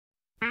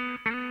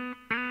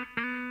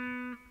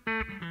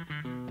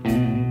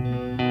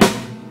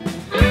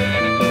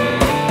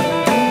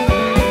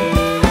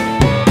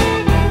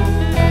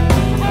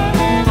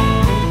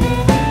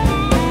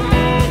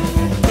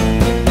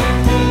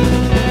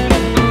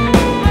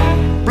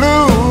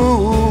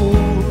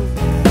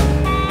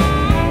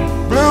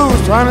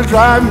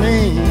trying to drive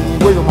me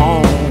away from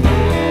home.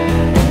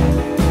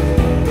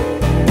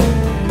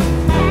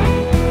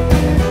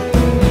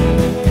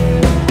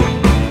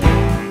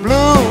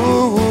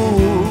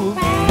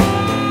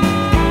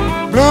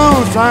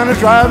 Blues trying to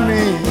drive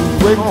me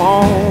away from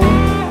home.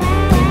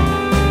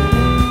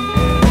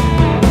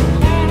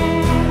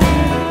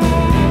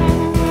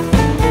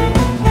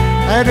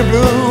 And the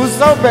blues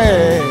so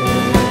bad,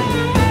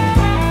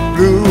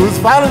 blues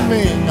follow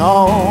me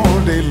all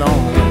day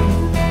long.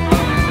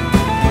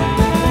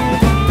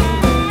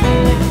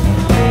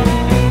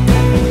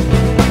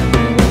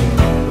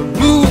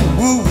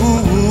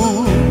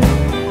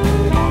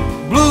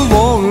 Blues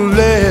won't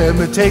let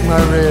me take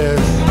my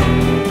rest.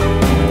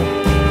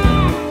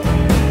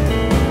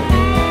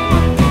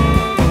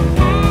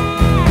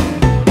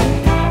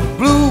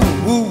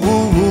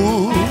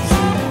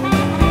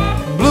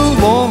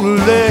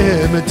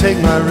 Let me take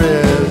my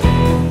rest.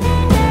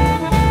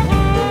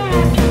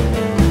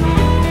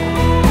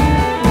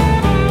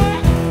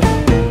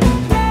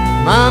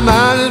 My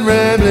mind is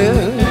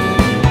rambling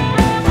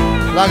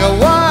like a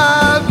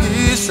wild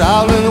geese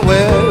out in the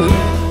west.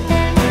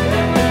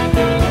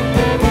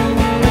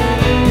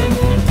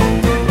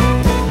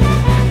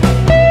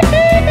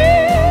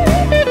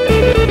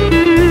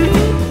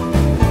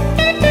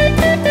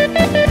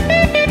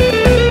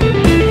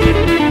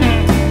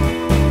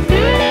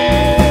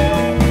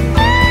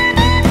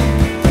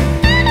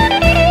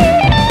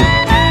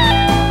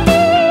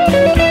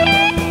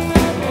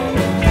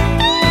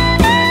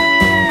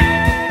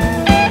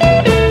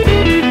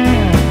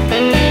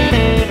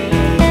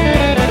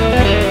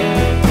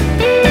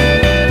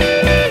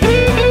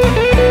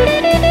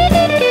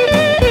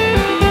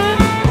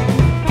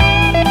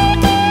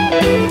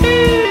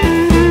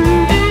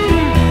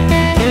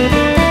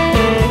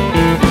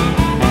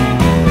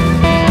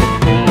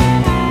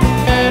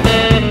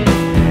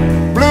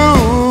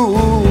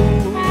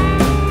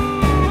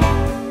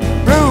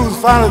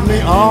 Follows me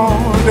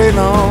all day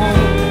long.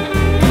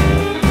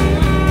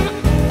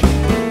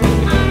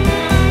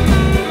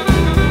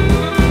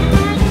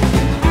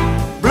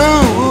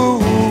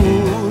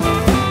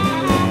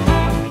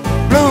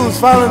 Blues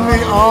follow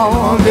me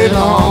all day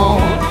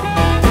long.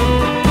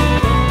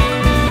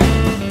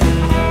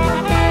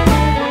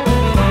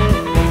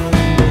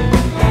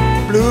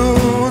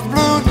 Blues,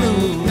 blues,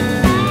 blues,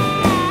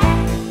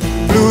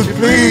 blues,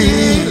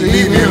 please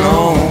leave me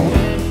alone.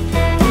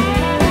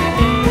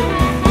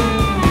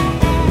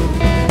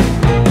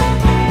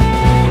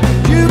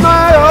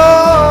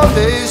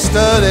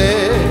 Study,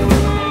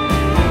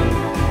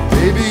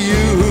 baby,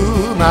 you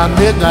my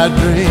midnight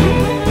dream.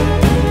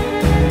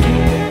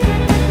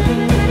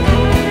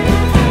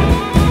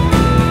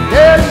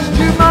 Yes,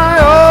 you my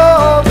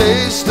all-day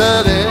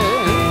study,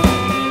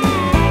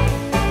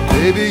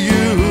 baby,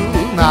 you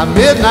my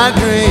midnight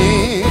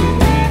dream.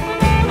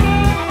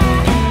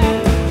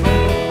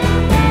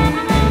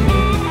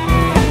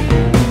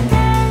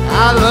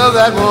 I love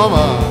that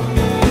woman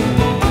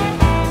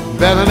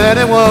better than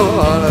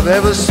anyone I've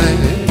ever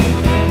seen.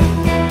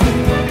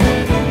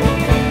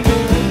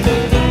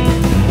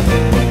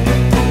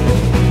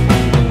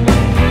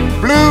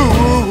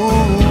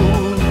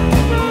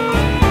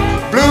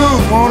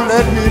 Won't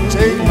let me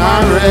take my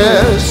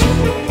rest.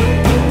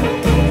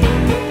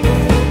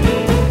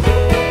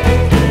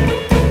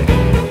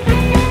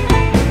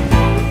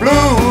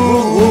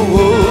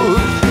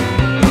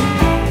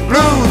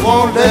 Blues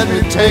won't let me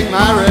take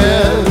my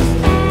rest.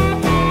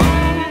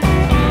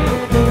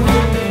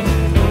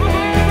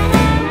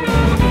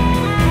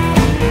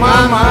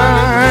 My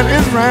mind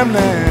is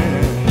rambling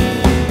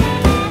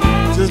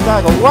just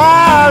like a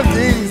wild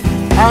geese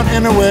out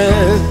in the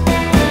west.